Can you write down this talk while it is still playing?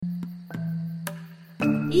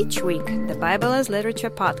Each week, the Bible as Literature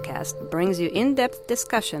podcast brings you in-depth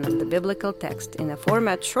discussion of the biblical text in a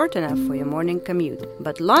format short enough for your morning commute,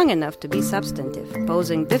 but long enough to be substantive,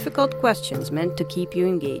 posing difficult questions meant to keep you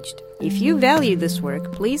engaged. If you value this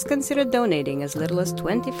work, please consider donating as little as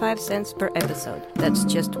 25 cents per episode. That's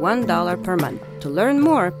just $1 per month. To learn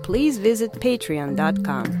more, please visit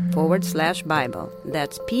patreon.com/Bible.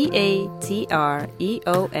 That's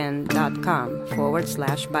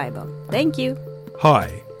patreon.com/Bible. Thank you.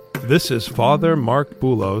 Hi, this is Father Mark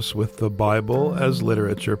Boulos with the Bible as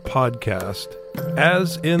Literature podcast.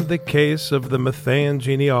 As in the case of the Matthean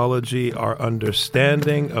genealogy, our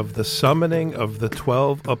understanding of the summoning of the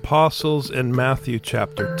 12 apostles in Matthew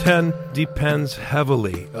chapter 10 depends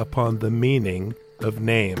heavily upon the meaning of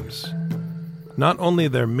names. Not only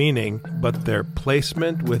their meaning, but their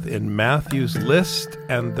placement within Matthew's list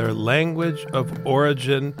and their language of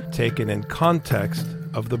origin taken in context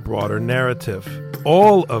of the broader narrative,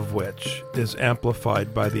 all of which is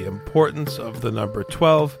amplified by the importance of the number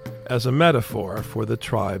 12 as a metaphor for the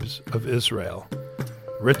tribes of Israel.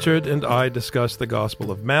 Richard and I discuss the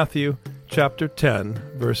Gospel of Matthew, chapter 10,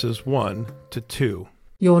 verses 1 to 2.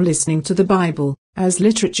 You're listening to the Bible as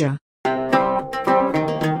Literature.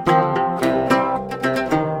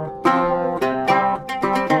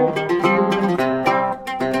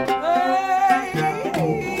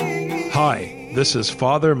 This is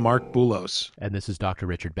Father Mark Boulos. And this is Dr.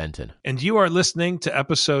 Richard Benton. And you are listening to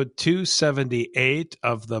episode 278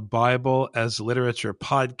 of the Bible as Literature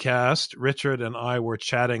podcast. Richard and I were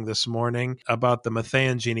chatting this morning about the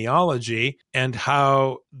Matthean genealogy and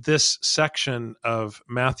how this section of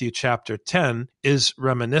Matthew chapter 10 is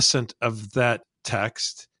reminiscent of that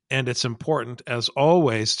text. And it's important, as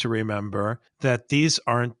always, to remember that these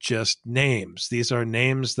aren't just names. These are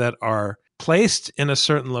names that are placed in a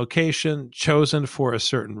certain location, chosen for a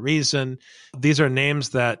certain reason. These are names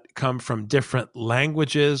that come from different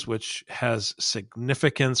languages, which has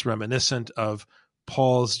significance reminiscent of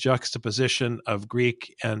Paul's juxtaposition of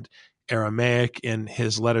Greek and Aramaic in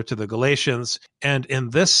his letter to the Galatians. And in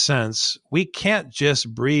this sense, we can't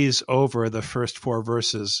just breeze over the first 4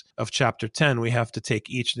 verses of chapter 10. We have to take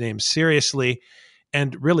each name seriously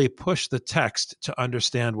and really push the text to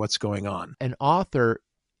understand what's going on. An author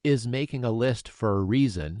is making a list for a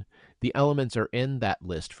reason. The elements are in that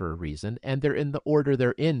list for a reason, and they're in the order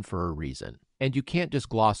they're in for a reason. And you can't just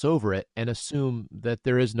gloss over it and assume that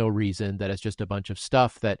there is no reason, that it's just a bunch of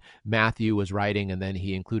stuff that Matthew was writing and then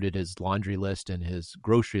he included his laundry list and his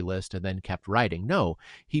grocery list and then kept writing. No,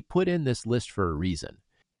 he put in this list for a reason.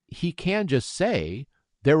 He can just say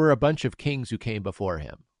there were a bunch of kings who came before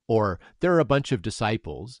him, or there are a bunch of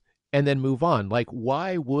disciples, and then move on. Like,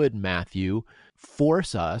 why would Matthew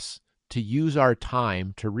force us to use our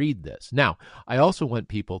time to read this? Now, I also want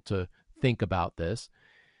people to think about this.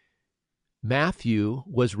 Matthew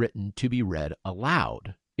was written to be read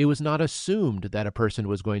aloud. It was not assumed that a person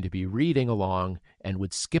was going to be reading along and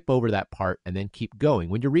would skip over that part and then keep going.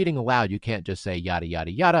 When you're reading aloud, you can't just say yada,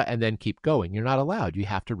 yada, yada, and then keep going. You're not allowed. You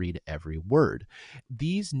have to read every word.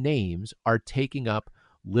 These names are taking up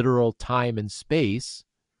literal time and space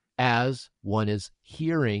as one is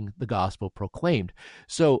hearing the gospel proclaimed.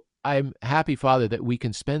 So I'm happy, Father, that we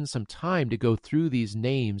can spend some time to go through these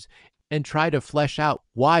names and try to flesh out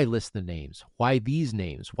why list the names, why these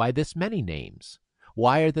names, why this many names,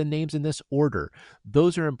 why are the names in this order?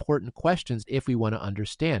 Those are important questions if we want to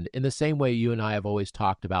understand. In the same way you and I have always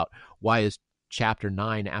talked about why is chapter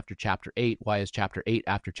 9 after chapter 8, why is chapter 8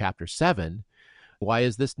 after chapter 7, why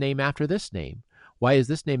is this name after this name, why is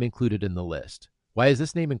this name included in the list? Why is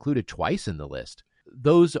this name included twice in the list?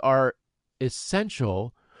 Those are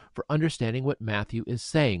essential for understanding what Matthew is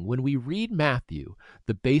saying. When we read Matthew,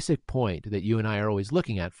 the basic point that you and I are always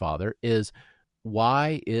looking at, Father, is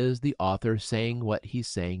why is the author saying what he's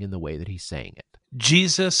saying in the way that he's saying it?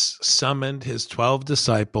 Jesus summoned his 12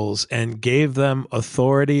 disciples and gave them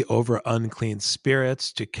authority over unclean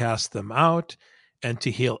spirits to cast them out and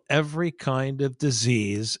to heal every kind of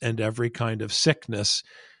disease and every kind of sickness.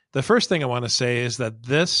 The first thing I want to say is that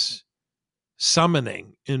this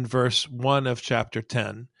summoning in verse 1 of chapter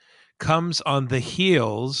 10 comes on the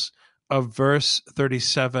heels of verse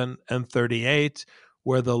 37 and 38,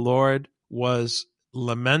 where the Lord was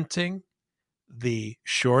lamenting the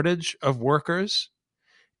shortage of workers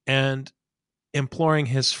and imploring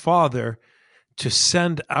his Father to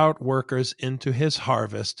send out workers into his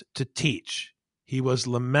harvest to teach. He was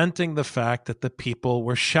lamenting the fact that the people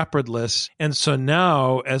were shepherdless. And so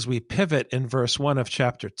now, as we pivot in verse 1 of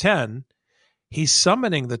chapter 10, he's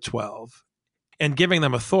summoning the 12 and giving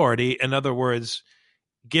them authority. In other words,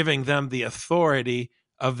 giving them the authority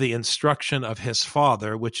of the instruction of his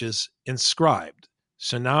Father, which is inscribed.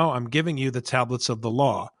 So now I'm giving you the tablets of the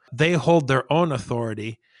law. They hold their own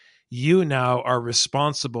authority. You now are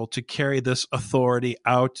responsible to carry this authority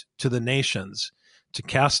out to the nations, to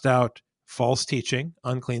cast out false teaching,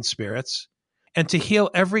 unclean spirits, and to heal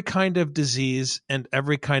every kind of disease and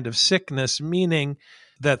every kind of sickness, meaning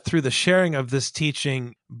that through the sharing of this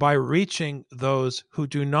teaching, by reaching those who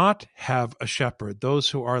do not have a shepherd,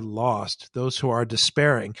 those who are lost, those who are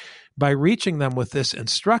despairing, by reaching them with this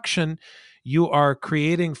instruction, you are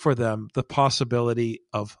creating for them the possibility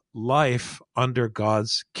of life under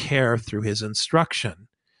God's care through his instruction.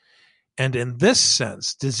 And in this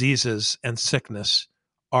sense, diseases and sickness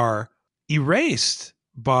are erased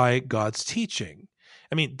by God's teaching.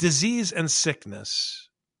 I mean, disease and sickness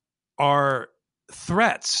are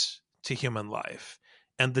threats to human life,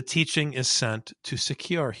 and the teaching is sent to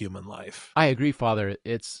secure human life. I agree, Father.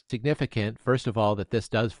 It's significant, first of all, that this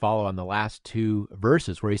does follow on the last two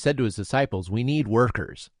verses where he said to his disciples, we need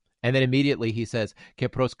workers. And then immediately he says,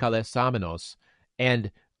 ke proskalesamenos,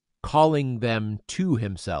 and calling them to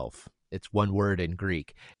himself. It's one word in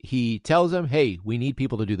Greek. He tells them, hey, we need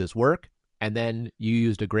people to do this work. And then you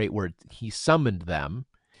used a great word. He summoned them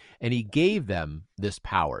and he gave them this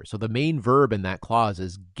power. So the main verb in that clause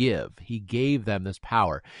is give. He gave them this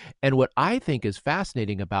power. And what I think is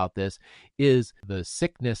fascinating about this is the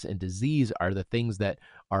sickness and disease are the things that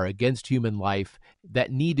are against human life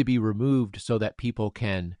that need to be removed so that people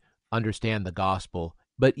can understand the gospel.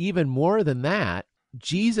 But even more than that,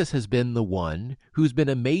 Jesus has been the one who's been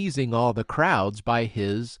amazing all the crowds by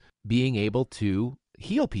his being able to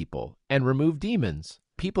heal people and remove demons.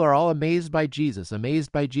 People are all amazed by Jesus,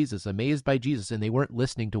 amazed by Jesus, amazed by Jesus, and they weren't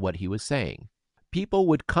listening to what he was saying. People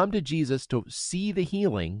would come to Jesus to see the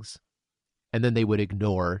healings, and then they would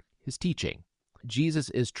ignore his teaching. Jesus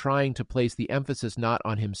is trying to place the emphasis not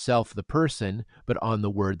on himself, the person, but on the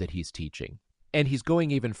word that he's teaching. And he's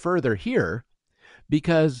going even further here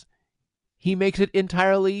because he makes it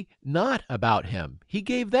entirely not about him. He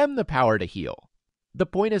gave them the power to heal. The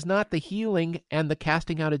point is not the healing and the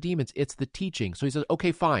casting out of demons, it's the teaching. So he says,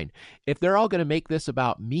 okay, fine. If they're all going to make this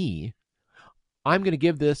about me, I'm going to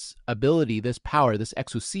give this ability, this power, this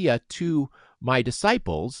exousia to my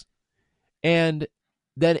disciples, and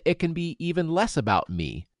then it can be even less about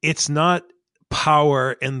me. It's not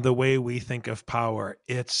power in the way we think of power.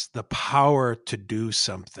 It's the power to do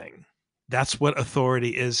something. That's what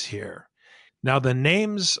authority is here. Now, the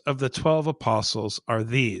names of the 12 apostles are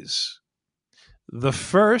these. The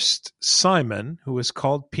first, Simon, who is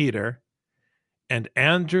called Peter, and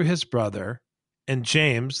Andrew his brother, and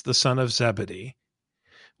James, the son of Zebedee.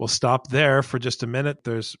 We'll stop there for just a minute.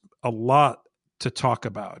 There's a lot to talk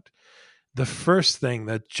about. The first thing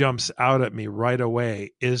that jumps out at me right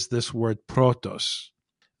away is this word protos,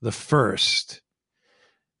 the first.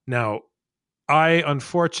 Now, I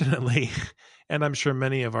unfortunately, and I'm sure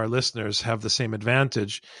many of our listeners have the same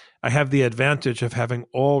advantage, I have the advantage of having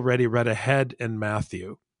already read ahead in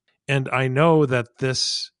Matthew. And I know that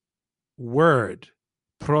this word,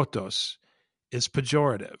 protos, is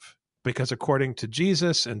pejorative because according to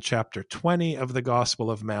Jesus in chapter 20 of the Gospel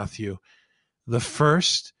of Matthew, the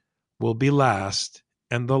first will be last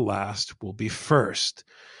and the last will be first.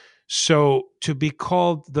 So to be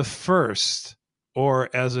called the first, or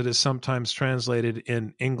as it is sometimes translated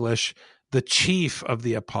in English, the chief of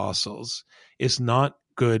the apostles, is not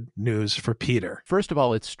good news for Peter. First of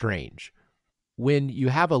all, it's strange. When you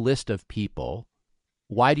have a list of people,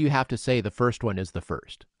 why do you have to say the first one is the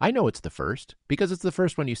first? I know it's the first because it's the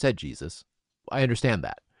first one you said, Jesus. I understand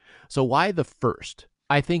that. So why the first?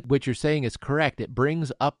 I think what you're saying is correct. It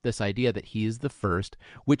brings up this idea that he is the first,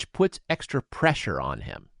 which puts extra pressure on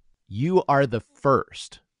him. You are the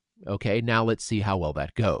first. Okay, now let's see how well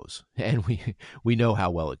that goes. And we know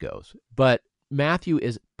how well it goes. But Matthew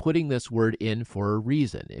is putting this word in for a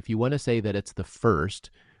reason. If you want to say that it's the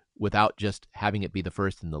first without just having it be the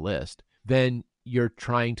first in the list, then you're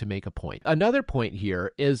trying to make a point. Another point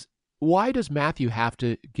here is, why does Matthew have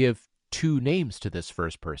to give two names to this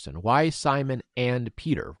first person? Why Simon and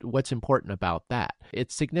Peter? What's important about that?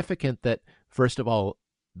 It's significant that, first of all,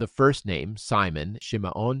 the first name, Simon,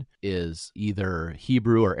 Shimeon, is either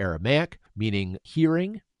Hebrew or Aramaic, meaning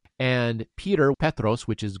hearing, and Peter, Petros,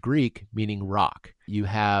 which is Greek, meaning rock. You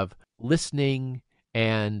have listening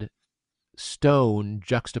and stone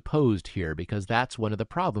juxtaposed here because that's one of the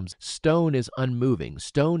problems. Stone is unmoving.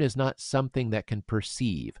 Stone is not something that can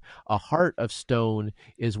perceive. A heart of stone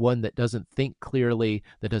is one that doesn't think clearly,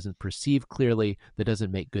 that doesn't perceive clearly, that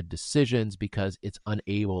doesn't make good decisions because it's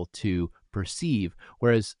unable to perceive.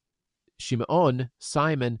 Whereas Shimeon,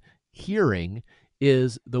 Simon, hearing,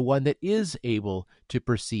 is the one that is able to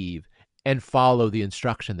perceive and follow the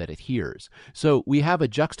instruction that it hears. So we have a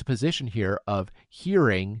juxtaposition here of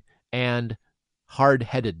hearing and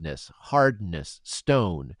hard-headedness, hardness,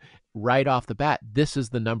 stone. Right off the bat, this is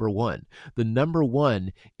the number one. The number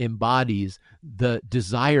one embodies the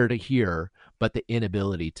desire to hear, but the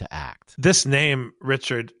inability to act. This name,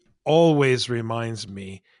 Richard, always reminds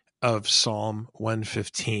me of Psalm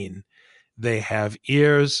 115. They have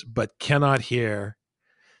ears but cannot hear.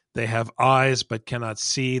 They have eyes but cannot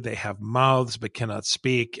see. They have mouths but cannot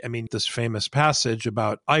speak. I mean, this famous passage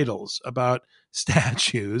about idols, about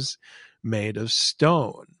statues made of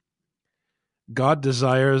stone. God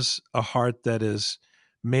desires a heart that is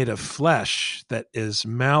made of flesh, that is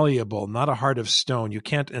malleable, not a heart of stone. You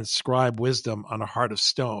can't inscribe wisdom on a heart of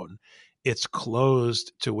stone. It's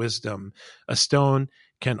closed to wisdom. A stone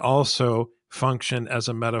can also function as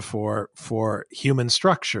a metaphor for human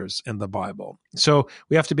structures in the Bible. So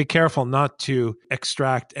we have to be careful not to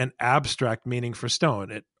extract an abstract meaning for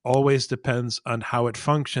stone. It always depends on how it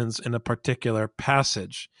functions in a particular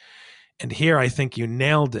passage. And here I think you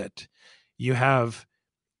nailed it. You have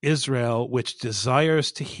Israel, which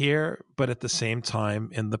desires to hear, but at the same time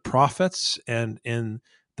in the prophets and in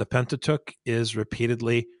the Pentateuch is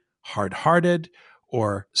repeatedly hard-hearted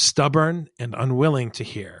or stubborn and unwilling to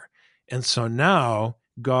hear. And so now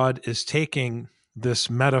God is taking this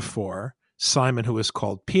metaphor, Simon, who is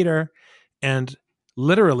called Peter, and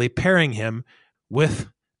literally pairing him with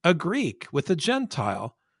a Greek, with a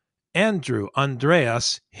Gentile, Andrew,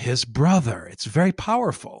 Andreas, his brother. It's very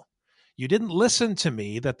powerful. You didn't listen to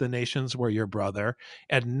me that the nations were your brother.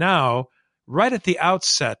 And now, right at the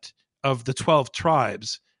outset of the 12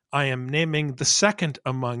 tribes, I am naming the second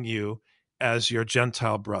among you as your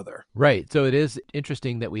Gentile brother. Right. So it is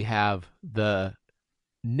interesting that we have the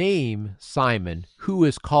name Simon, who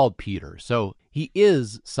is called Peter. So he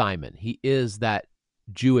is Simon. He is that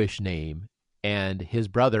Jewish name, and his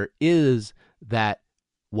brother is that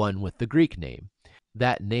one with the Greek name.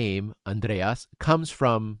 That name, Andreas, comes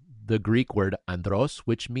from the Greek word andros,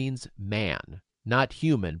 which means man, not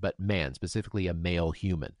human, but man, specifically a male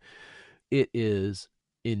human. It is,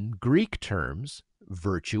 in Greek terms,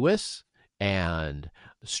 virtuous and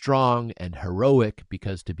strong and heroic,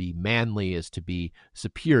 because to be manly is to be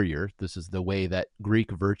superior. This is the way that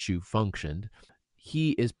Greek virtue functioned.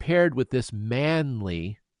 He is paired with this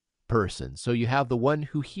manly person. So you have the one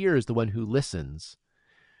who hears, the one who listens,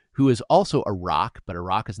 who is also a rock, but a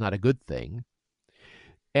rock is not a good thing.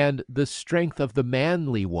 And the strength of the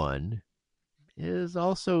manly one is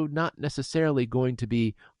also not necessarily going to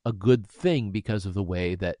be a good thing because of the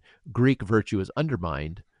way that Greek virtue is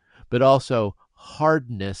undermined, but also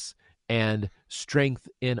hardness and strength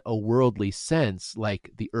in a worldly sense,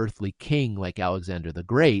 like the earthly king, like Alexander the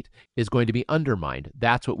Great, is going to be undermined.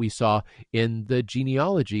 That's what we saw in the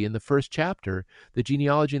genealogy in the first chapter. The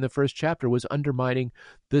genealogy in the first chapter was undermining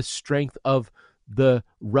the strength of the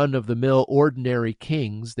run-of-the-mill ordinary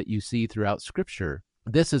kings that you see throughout Scripture.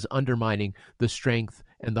 This is undermining the strength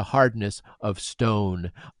and the hardness of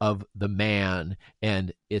stone, of the man,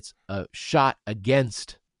 and it's a shot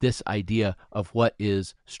against this idea of what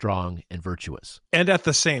is strong and virtuous. And at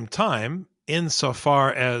the same time,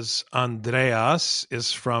 insofar as Andreas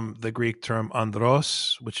is from the Greek term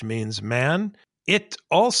andros, which means man, it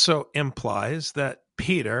also implies that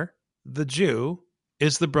Peter, the Jew,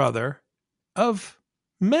 is the brother of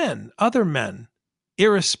men, other men,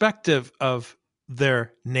 irrespective of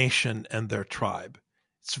their nation and their tribe.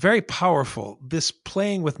 It's very powerful, this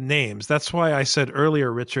playing with names. That's why I said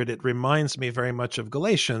earlier, Richard, it reminds me very much of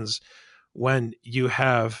Galatians, when you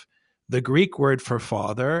have the Greek word for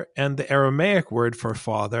father and the Aramaic word for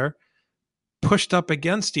father pushed up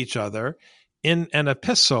against each other in an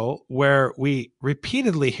epistle where we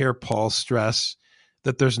repeatedly hear Paul stress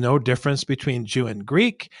that there's no difference between Jew and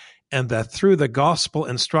Greek, and that through the gospel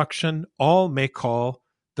instruction, all may call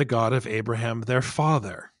the God of Abraham their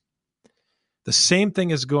father. The same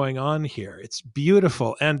thing is going on here. It's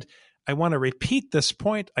beautiful. And I want to repeat this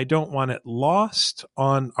point. I don't want it lost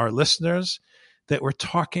on our listeners that we're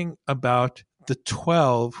talking about the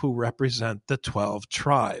 12 who represent the 12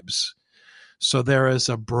 tribes. So there is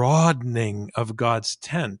a broadening of God's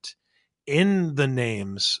tent in the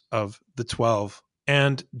names of the 12,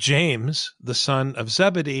 and James, the son of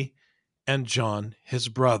Zebedee, and John, his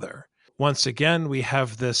brother. Once again, we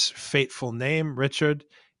have this fateful name, Richard,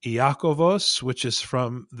 Iakovos, which is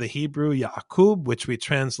from the Hebrew Yaakov, which we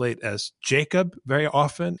translate as Jacob very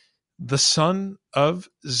often, the son of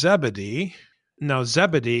Zebedee. Now,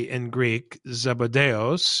 Zebedee in Greek,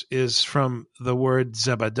 Zebedeos, is from the word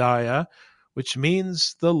Zebediah, which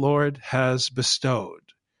means the Lord has bestowed.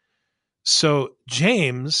 So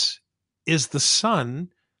James is the son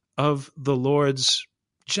of the Lord's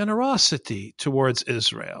generosity towards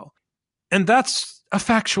Israel. And that's a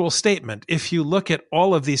factual statement. If you look at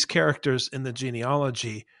all of these characters in the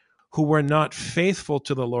genealogy who were not faithful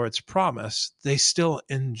to the Lord's promise, they still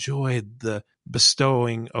enjoyed the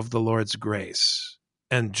bestowing of the Lord's grace.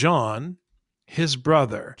 And John, his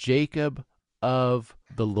brother, Jacob of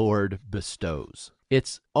the Lord bestows.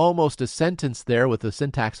 It's almost a sentence there with the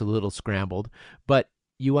syntax a little scrambled, but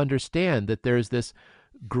you understand that there's this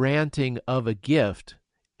granting of a gift,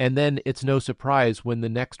 and then it's no surprise when the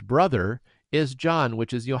next brother is John,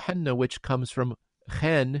 which is Yohanna, which comes from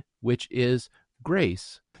chen, which is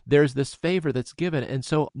grace. There's this favor that's given, and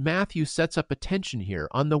so Matthew sets up a tension here.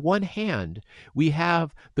 On the one hand, we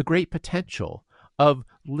have the great potential of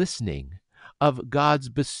listening, of God's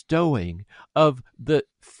bestowing, of the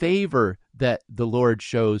favor that the Lord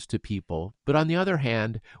shows to people. But on the other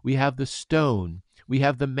hand, we have the stone, we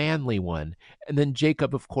have the manly one, and then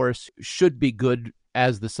Jacob, of course, should be good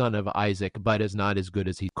as the son of Isaac, but is not as good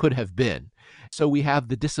as he could have been. So we have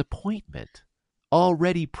the disappointment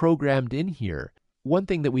already programmed in here. One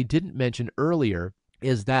thing that we didn't mention earlier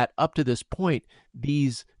is that up to this point,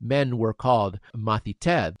 these men were called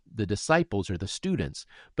mathited, the disciples or the students.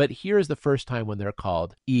 But here's the first time when they're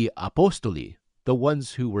called I apostoli, the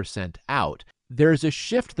ones who were sent out. There's a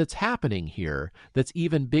shift that's happening here that's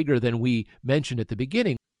even bigger than we mentioned at the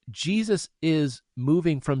beginning. Jesus is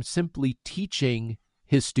moving from simply teaching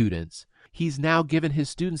his students. He's now given his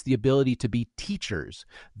students the ability to be teachers.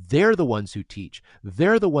 They're the ones who teach.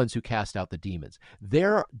 They're the ones who cast out the demons.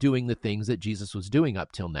 They're doing the things that Jesus was doing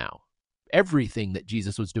up till now. Everything that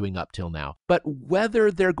Jesus was doing up till now. But whether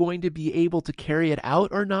they're going to be able to carry it out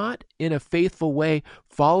or not in a faithful way,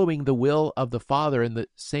 following the will of the Father and the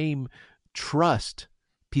same trust,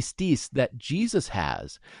 pistis, that Jesus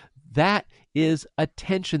has, that is a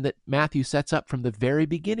tension that Matthew sets up from the very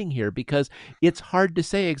beginning here, because it's hard to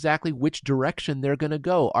say exactly which direction they're going to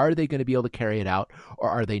go. Are they going to be able to carry it out, or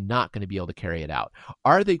are they not going to be able to carry it out?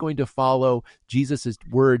 Are they going to follow Jesus'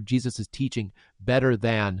 word, Jesus' teaching better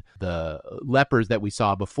than the lepers that we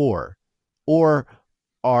saw before? Or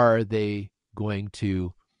are they going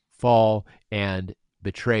to fall and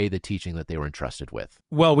betray the teaching that they were entrusted with?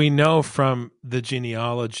 Well, we know from the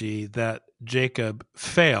genealogy that Jacob,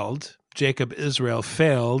 Israel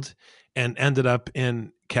failed and ended up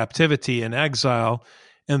in captivity and exile,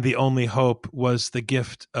 and the only hope was the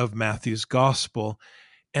gift of Matthew's gospel.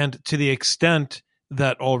 And to the extent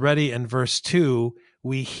that already in verse 2,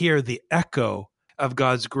 we hear the echo of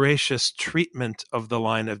God's gracious treatment of the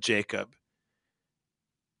line of Jacob.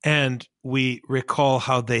 And we recall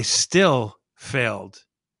how they still failed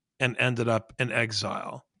and ended up in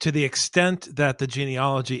exile. To the extent that the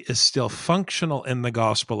genealogy is still functional in the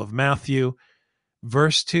Gospel of Matthew,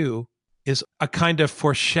 verse 2 is a kind of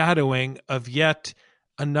foreshadowing of yet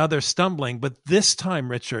another stumbling. But this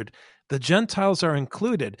time, Richard, the Gentiles are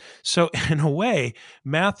included. So in a way,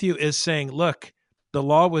 Matthew is saying, look, the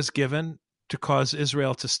law was given to cause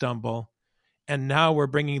Israel to stumble, and now we're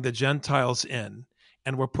bringing the Gentiles in.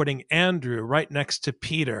 And we're putting Andrew right next to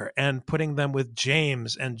Peter and putting them with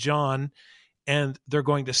James and John, and they're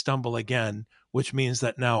going to stumble again, which means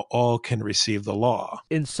that now all can receive the law.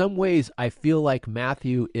 In some ways, I feel like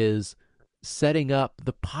Matthew is setting up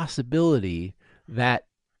the possibility that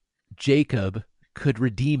Jacob could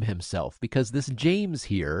redeem himself, because this James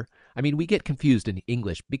here, I mean, we get confused in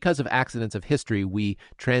English. Because of accidents of history, we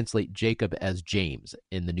translate Jacob as James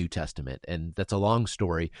in the New Testament, and that's a long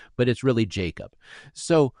story, but it's really Jacob.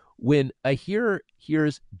 So when a hearer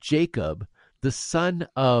hears Jacob, the son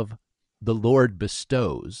of the Lord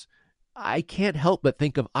bestows, I can't help but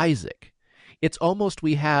think of Isaac. It's almost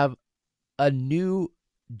we have a new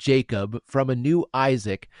Jacob from a new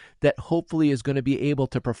Isaac that hopefully is going to be able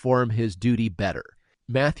to perform his duty better.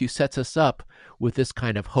 Matthew sets us up with this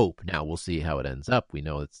kind of hope. Now we'll see how it ends up. We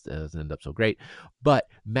know it doesn't end up so great, but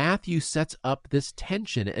Matthew sets up this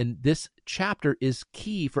tension, and this chapter is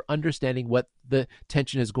key for understanding what the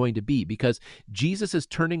tension is going to be, because Jesus is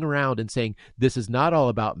turning around and saying, this is not all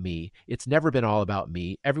about me. It's never been all about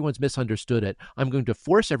me. Everyone's misunderstood it. I'm going to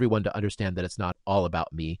force everyone to understand that it's not all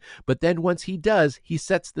about me. But then once he does, he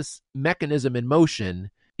sets this mechanism in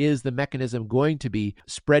motion. Is the mechanism going to be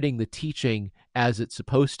spreading the teaching as it's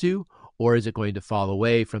supposed to, or is it going to fall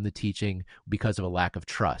away from the teaching because of a lack of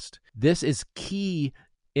trust? This is key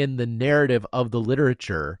in the narrative of the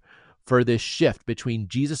literature for this shift between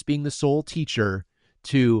Jesus being the sole teacher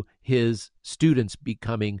to his students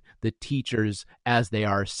becoming the teachers as they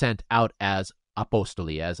are sent out as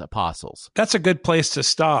apostoli, as apostles. That's a good place to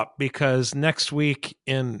stop, because next week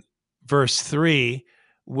in verse 3,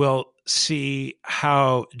 we'll see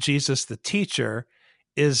how Jesus, the teacher,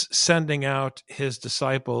 is sending out his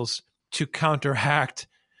disciples to counteract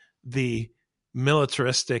the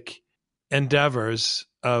militaristic endeavors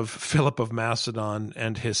of Philip of Macedon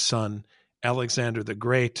and his son Alexander the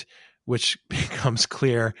Great, which becomes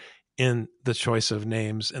clear in the choice of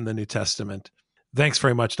names in the New Testament. Thanks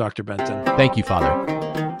very much, Dr. Benton. Thank you, Father.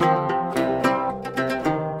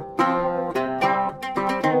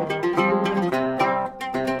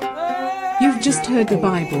 You've just heard the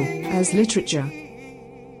Bible as Literature.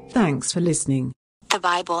 Thanks for listening. The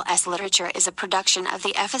Bible as Literature is a production of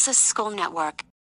the Ephesus School Network.